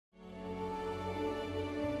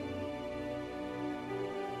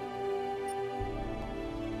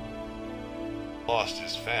lost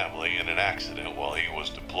his family in an accident while he was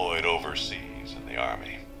deployed overseas in the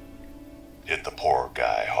army. Hit the poor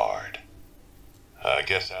guy hard. I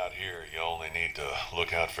guess out here you only need to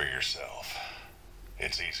look out for yourself.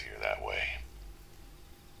 It's easier that way.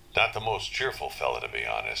 Not the most cheerful fella, to be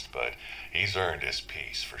honest, but he's earned his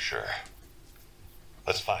peace for sure.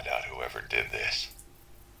 Let's find out whoever did this.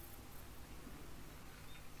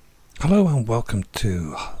 Hello and welcome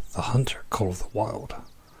to The Hunter Call of the Wild.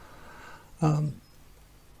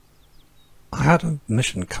 I had a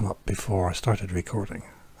mission come up before I started recording,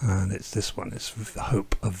 and it's this one. It's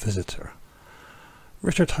Hope, a Visitor.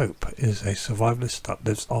 Richard Hope is a survivalist that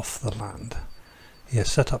lives off the land. He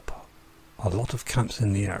has set up a lot of camps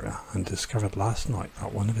in the area and discovered last night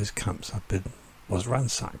that one of his camps was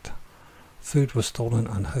ransacked. Food was stolen,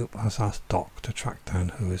 and Hope has asked Doc to track down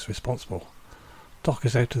who is responsible. Doc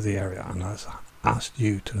is out of the area and has asked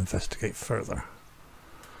you to investigate further.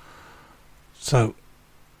 So,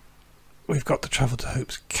 we've got to travel to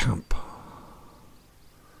Hope's camp,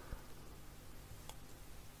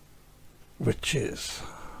 which is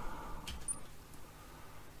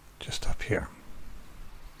just up here.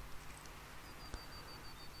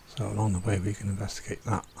 So along the way we can investigate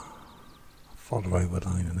that, follow over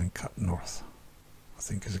line and then cut north. I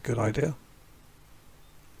think is a good idea.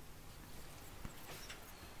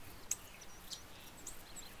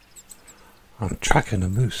 I'm tracking a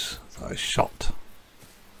moose that I shot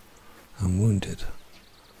and wounded,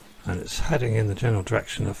 and it's heading in the general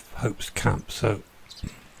direction of Hope's camp, so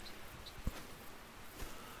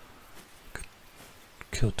could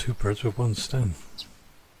kill two birds with one stone.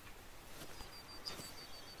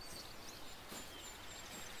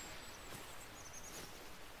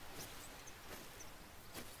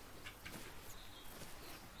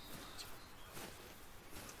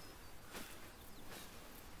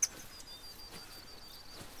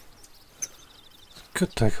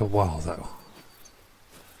 Could take a while though.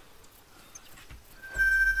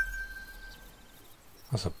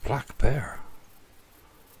 That's a black bear.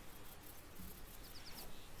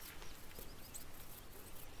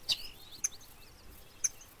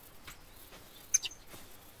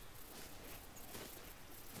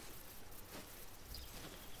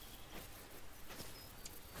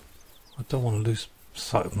 I don't want to lose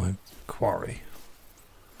sight of my quarry.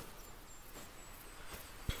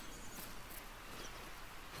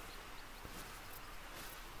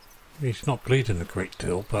 He's not bleeding a great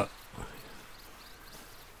deal, but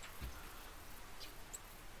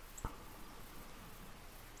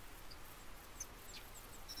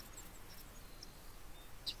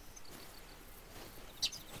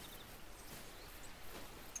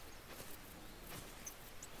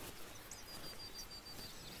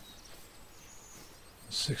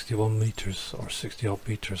 .61 meters or 60 odd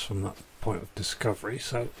meters from that point of discovery,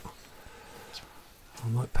 so I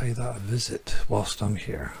might pay that a visit whilst I'm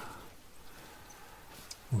here.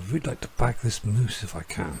 I would really like to bag this moose if I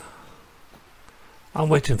can. I'm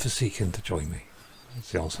waiting for Seekin to join me.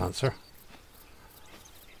 That's the honest answer.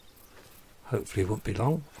 Hopefully it won't be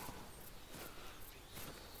long.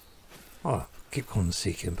 Oh, I keep calling him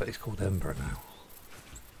Seekin, but he's called Ember now.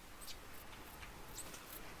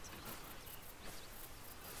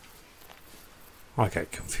 I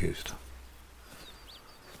get confused.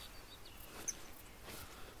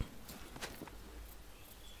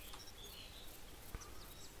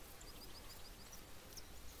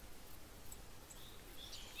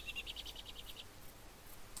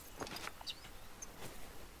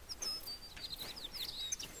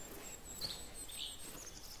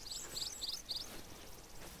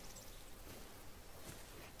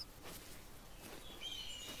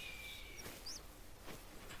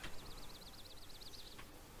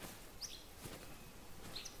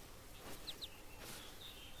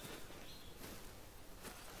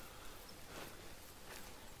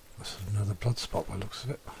 That's another blood spot by the looks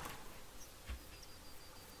of it.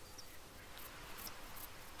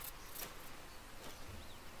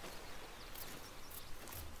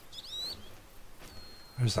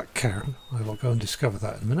 There's that cairn. I will go and discover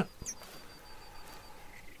that in a minute.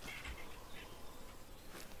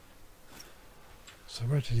 So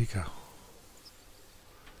where did he go?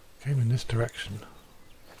 Came in this direction.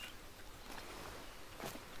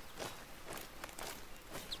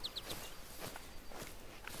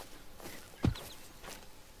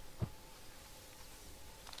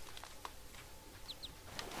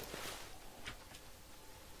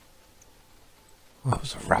 Oh, it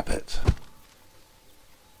was a rabbit.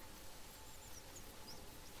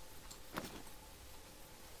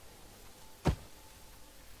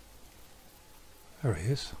 There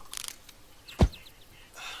he is.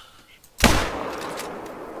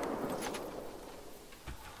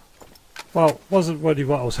 Well, wasn't really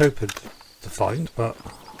what I was hoping to find, but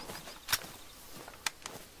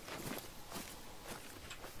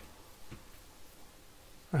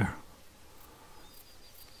there.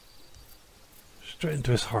 Straight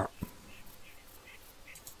into his heart.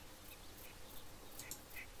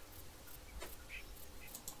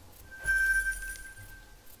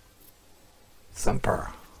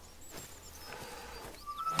 Thumper.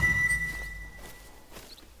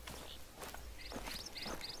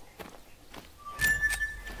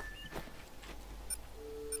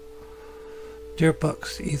 Deer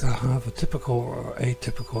bucks either have a typical or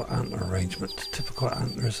atypical antler arrangement. Typical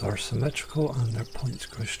antlers are symmetrical and their points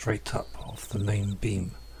go straight up off the main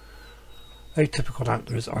beam. Atypical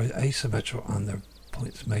antlers are asymmetrical and their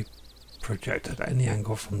points may project at any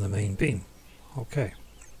angle from the main beam. Okay.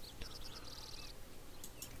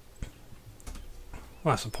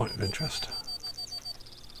 Well, that's a point of interest.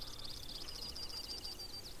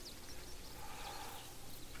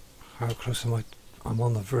 How close am I? I'm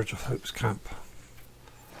on the verge of Hope's camp.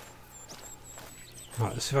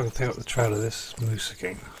 Right, let's see if I can pick up the trail of this moose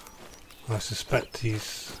again. I suspect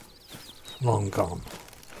he's long gone,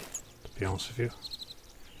 to be honest with you.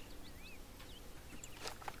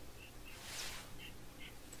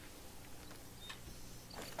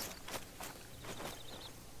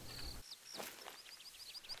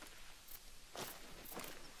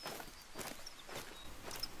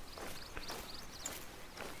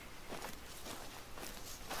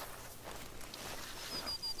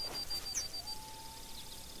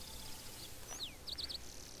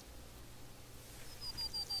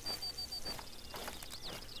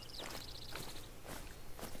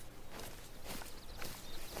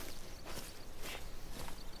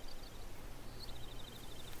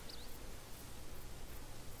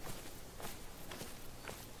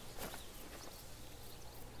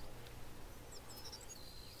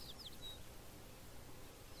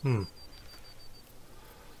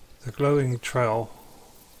 The glowing trail,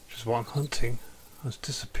 which is what I'm hunting, has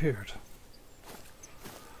disappeared.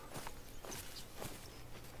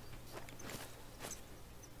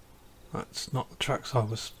 That's not the tracks I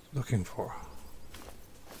was looking for.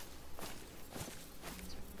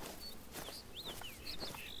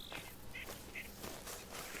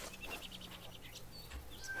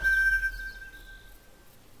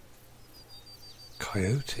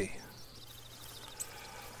 Coyote.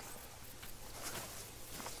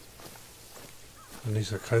 And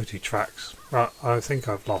these are coyote tracks. Right, I think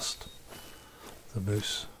I've lost the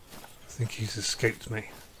moose. I think he's escaped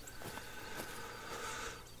me.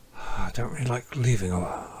 I don't really like leaving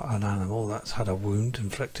an animal that's had a wound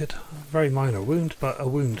inflicted. A very minor wound, but a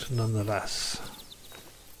wound nonetheless.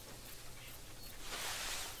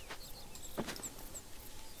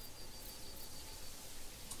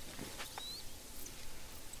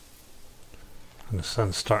 And the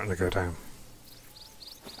sun's starting to go down.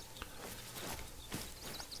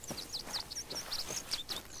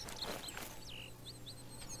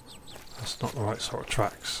 That's not the right sort of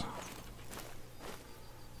tracks.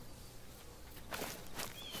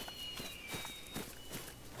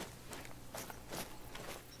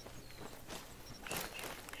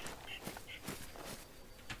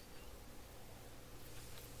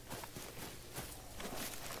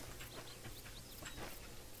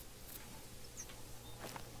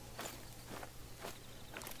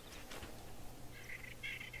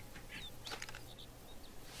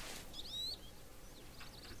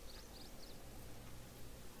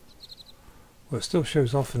 Well, it still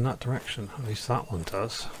shows off in that direction, at least that one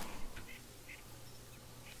does.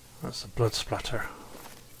 That's the blood splatter.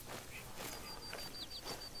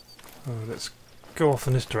 Let's go off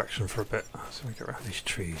in this direction for a bit, so we get around these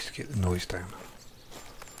trees to get the noise down.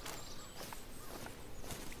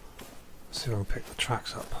 Let's see if I can pick the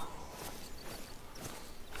tracks up.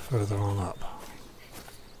 Further on up.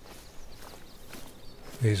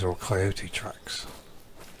 These are all coyote tracks.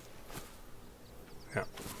 Yep.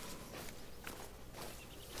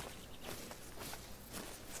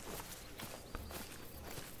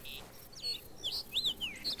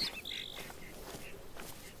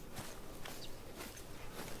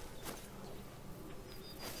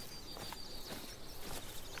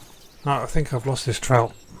 No, I think I've lost this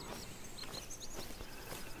trail.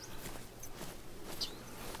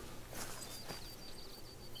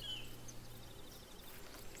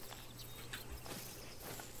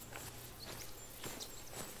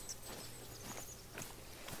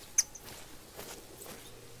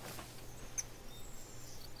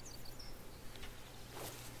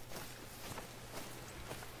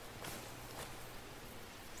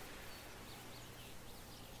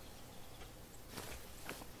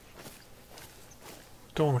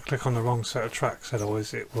 Don't want to click on the wrong set of tracks,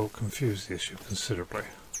 otherwise it will confuse the issue considerably.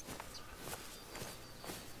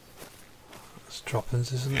 That's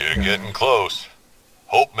drop-ins, isn't it? You're getting close.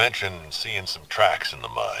 Hope mentioned seeing some tracks in the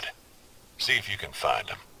mud. See if you can find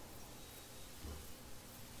them.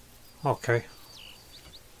 Okay.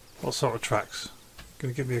 What sort of tracks?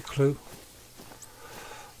 Gonna give me a clue?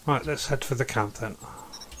 Right, let's head for the camp then.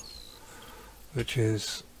 Which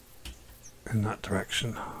is in that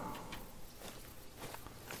direction.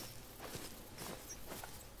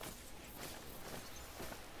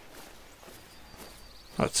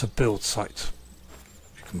 That's a build site.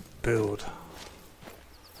 You can build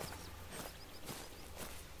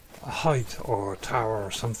a height or a tower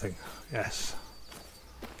or something. Yes.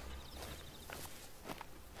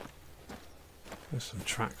 There's some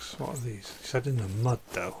tracks. What are these? He said in the mud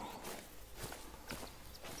though.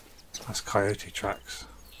 That's coyote tracks.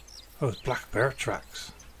 Oh, it's black bear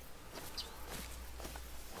tracks.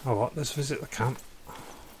 Oh what? Let's visit the camp.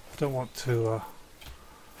 Don't want to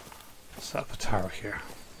set up a tower here.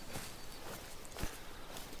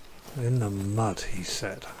 In the mud, he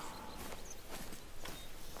said.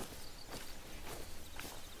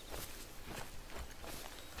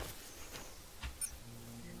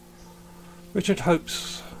 Richard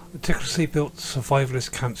hopes meticulously built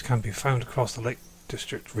survivalist camps can be found across the Lake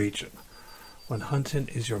District region. When hunting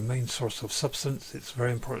is your main source of substance, it's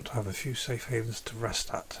very important to have a few safe havens to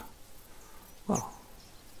rest at. Well.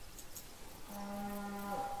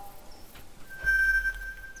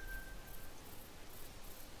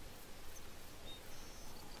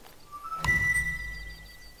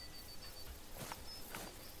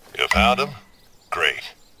 You found them?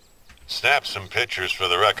 Great. Snap some pictures for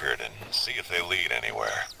the record and see if they lead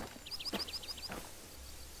anywhere.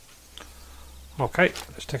 Okay,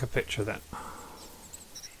 let's take a picture then.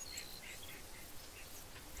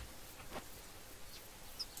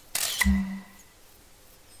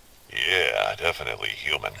 Yeah, definitely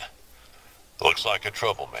human. Looks like a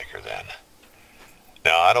troublemaker then.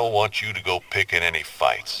 Now, I don't want you to go picking any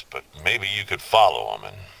fights, but maybe you could follow them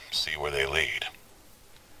and see where they lead.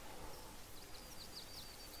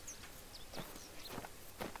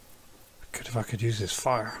 Good if I could use this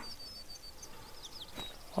fire.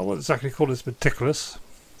 I wouldn't exactly call this meticulous.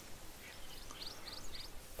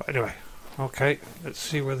 But anyway, okay, let's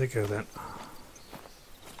see where they go then.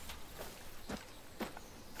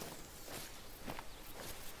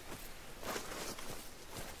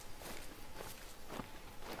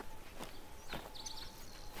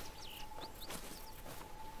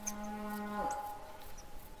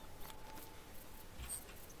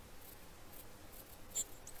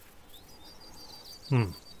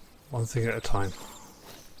 One thing at a time.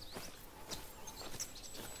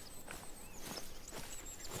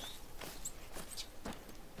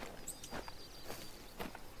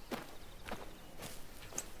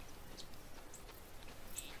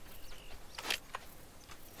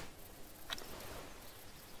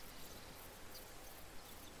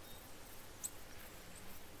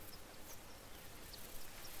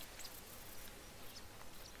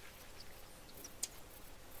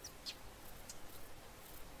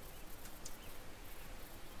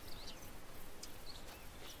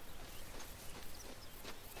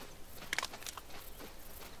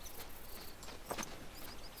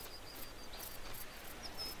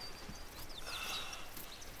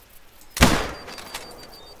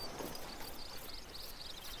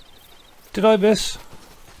 Did I miss?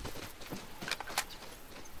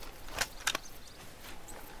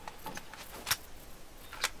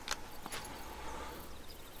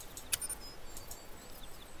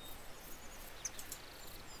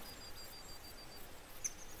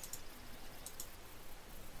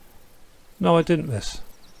 No, I didn't miss.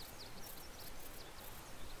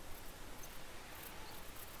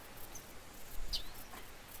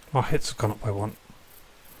 My hits have gone up by one.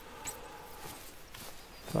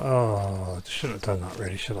 Oh, I shouldn't have done that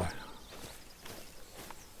really, should I?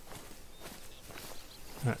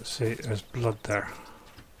 Let's see, there's blood there.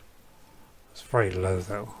 It's very low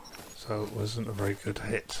though, so it wasn't a very good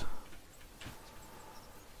hit.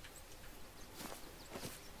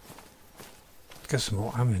 Get some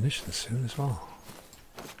more ammunition soon as well.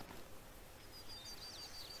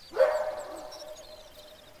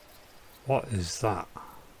 What is that?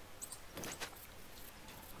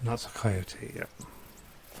 And that's a coyote, yep.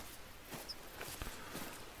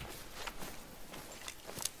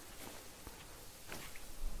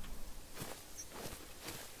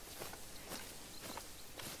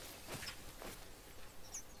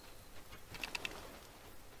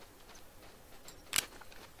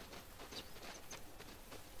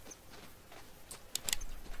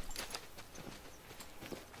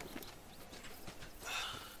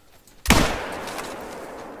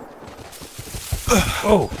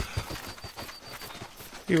 Oh!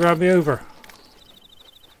 He ran me over.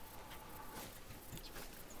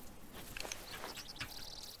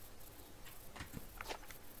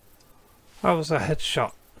 That was a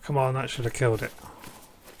headshot. Come on, that should have killed it.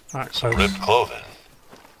 That Some close. ripped clothing.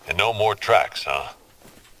 And no more tracks, huh?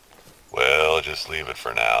 Well, just leave it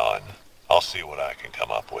for now, and I'll see what I can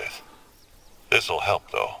come up with. This'll help,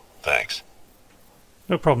 though. Thanks.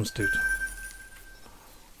 No problems, dude.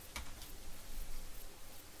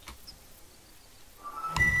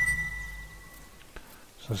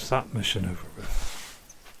 So it's that mission over with.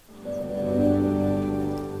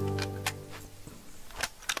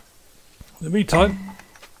 In the meantime,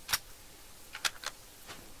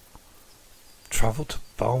 travel to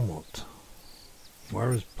Beaumont.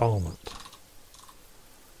 Where is Beaumont?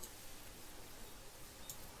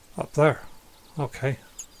 Up there. Okay.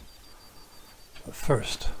 But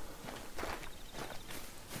first,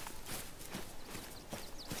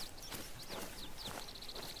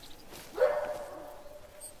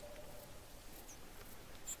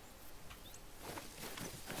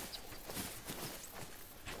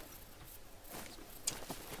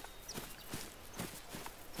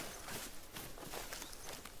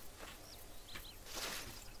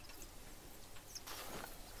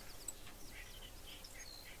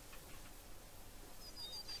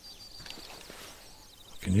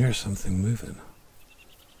 I can hear something moving.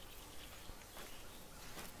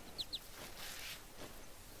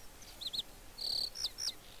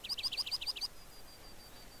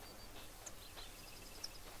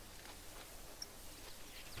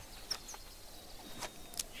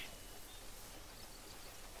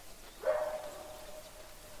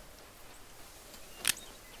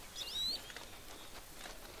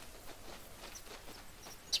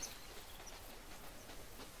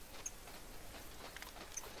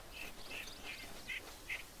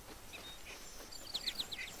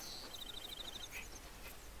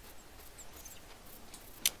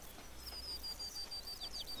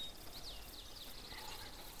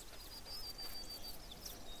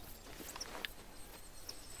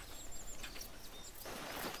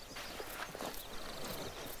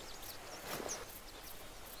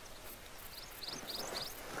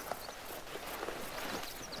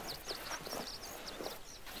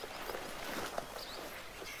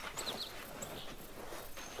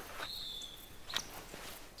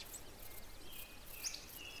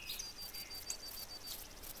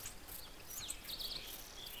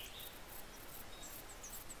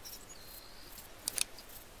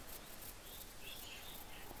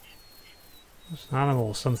 There's an animal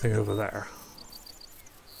or something over there.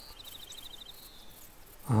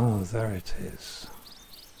 Oh, there it is.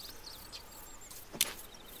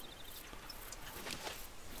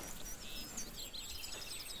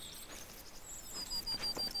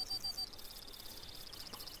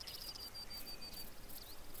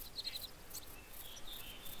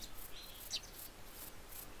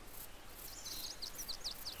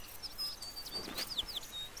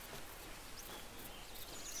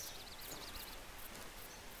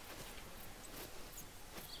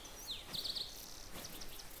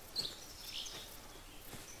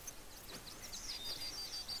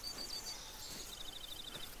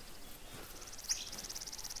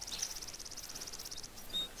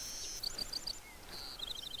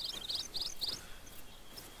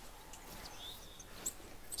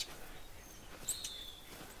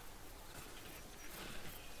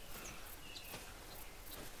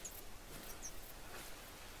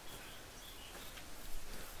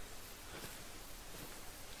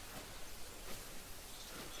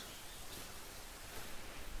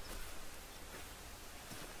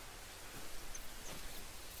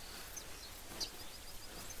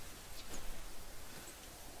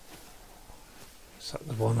 Is that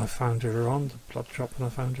the one I found earlier on? The blood dropping I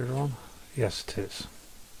found earlier on? Yes, it is.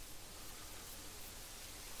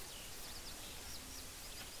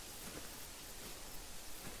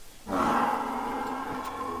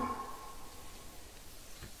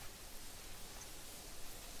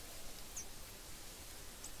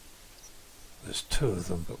 There's two of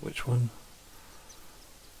them, but which one?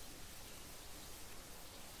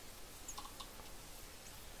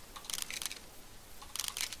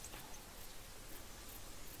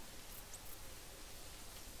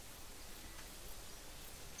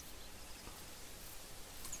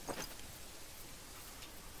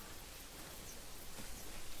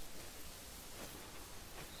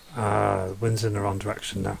 Wind's in the wrong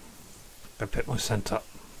direction now. I pick my scent up.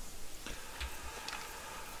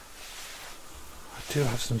 I do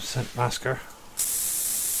have some scent masker.